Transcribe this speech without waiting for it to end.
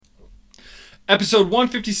Episode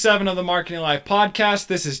 157 of the Marketing Life podcast.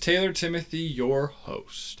 This is Taylor Timothy, your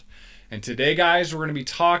host. And today, guys, we're going to be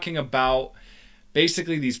talking about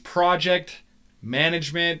basically these project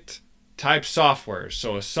management type softwares.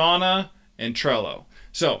 So Asana and Trello.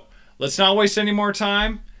 So let's not waste any more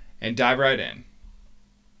time and dive right in.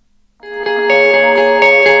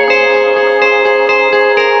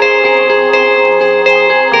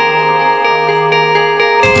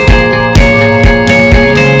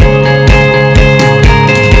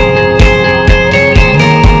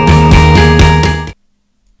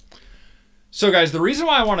 So guys, the reason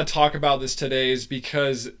why I want to talk about this today is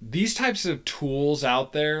because these types of tools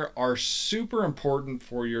out there are super important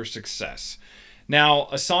for your success. Now,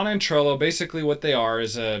 Asana and Trello, basically what they are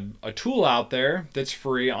is a tool out there that's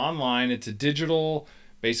free online. It's a digital,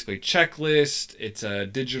 basically checklist. It's a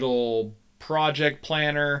digital project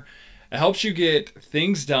planner. It helps you get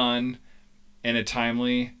things done in a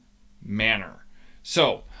timely manner.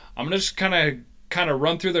 So I'm going to just kind of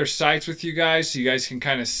run through their sites with you guys so you guys can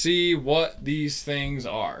kind of see what these things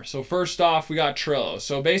are. So first off, we got Trello.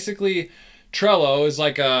 So basically, Trello is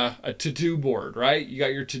like a to-do board, right? You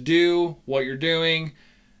got your to-do, what you're doing,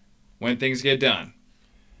 when things get done.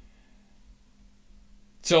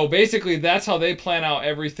 So basically, that's how they plan out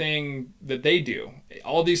everything that they do.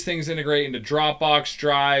 All these things integrate into Dropbox,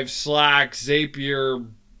 Drive, Slack, Zapier,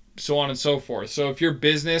 so on and so forth. So if your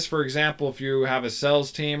business, for example, if you have a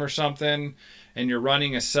sales team or something, and you're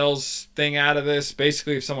running a sales thing out of this,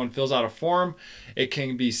 basically if someone fills out a form, it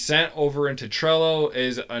can be sent over into Trello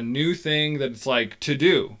as a new thing that it's like to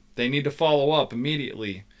do. They need to follow up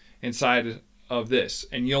immediately inside of this.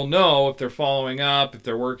 And you'll know if they're following up, if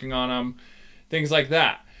they're working on them, things like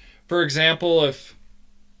that. For example, if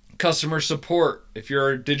customer support, if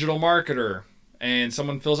you're a digital marketer and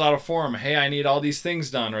someone fills out a form, hey, I need all these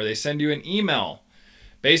things done, or they send you an email,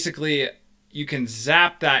 basically you can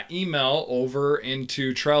zap that email over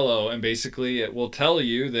into Trello and basically it will tell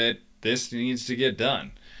you that this needs to get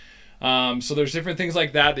done. So there's different things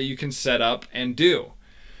like that you can set up and do.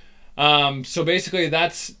 So basically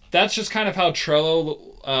that's just kind of how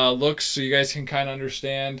Trello looks, so you guys can kind of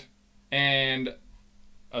understand. And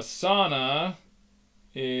Asana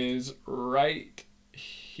is right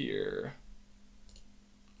here.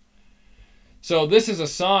 So this is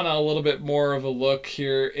Asana, a little bit more of a look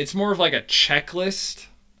here. It's more of like a checklist.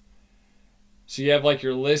 So you have like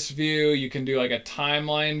your list view. You can do like a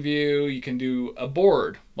timeline view. You can do a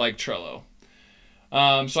board like Trello.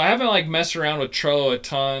 So I haven't like messed around with Trello a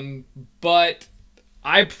ton, but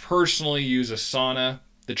I personally use Asana.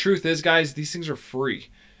 The truth is, guys, these things are free.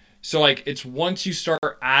 So like it's once you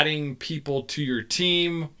start adding people to your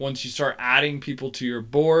team, once you start adding people to your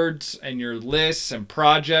boards and your lists and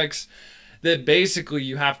projects, that basically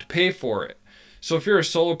you have to pay for it. So if you're a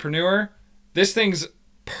solopreneur, this thing's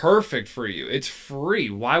perfect for you. It's free.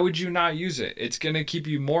 Why would you not use it? It's going to keep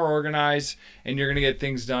you more organized and you're going to get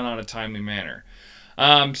things done on a timely manner.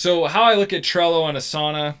 So how I look at Trello and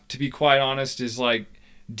Asana, to be quite honest, is like,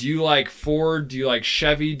 do you like Ford? Do you like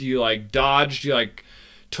Chevy? Do you like Dodge? Do you like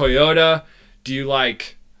Toyota? Do you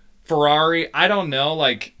like Ferrari? I don't know.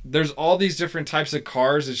 Like, there's all these different types of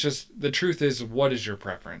cars. It's just, the truth is, what is your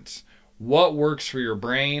preference? What works for your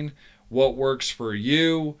brain? What works for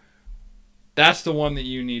you? That's the one that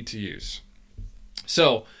you need to use.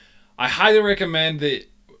 So I highly recommend that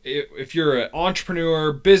if you're an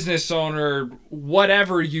entrepreneur, business owner,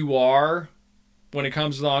 whatever you are when it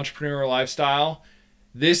comes to the entrepreneurial lifestyle,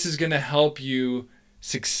 this is going to help you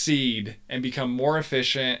succeed and become more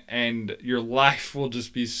efficient, and your life will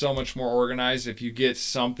just be so much more organized if you get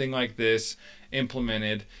something like this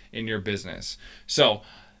implemented in your business. So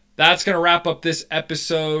that's going to wrap up this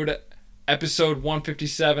episode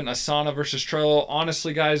 157, Asana versus Trello.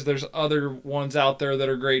 Honestly, guys, there's other ones out there that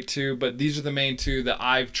are great too, but these are the main two that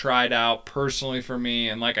I've tried out personally for me.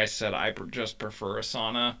 And like I said, I just prefer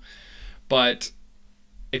Asana. But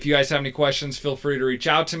if you guys have any questions, feel free to reach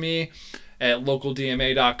out to me at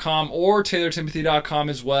localdma.com or taylortimothy.com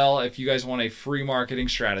as well if you guys want a free marketing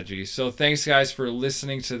strategy. So thanks, guys, for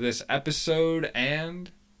listening to this episode,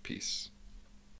 and peace.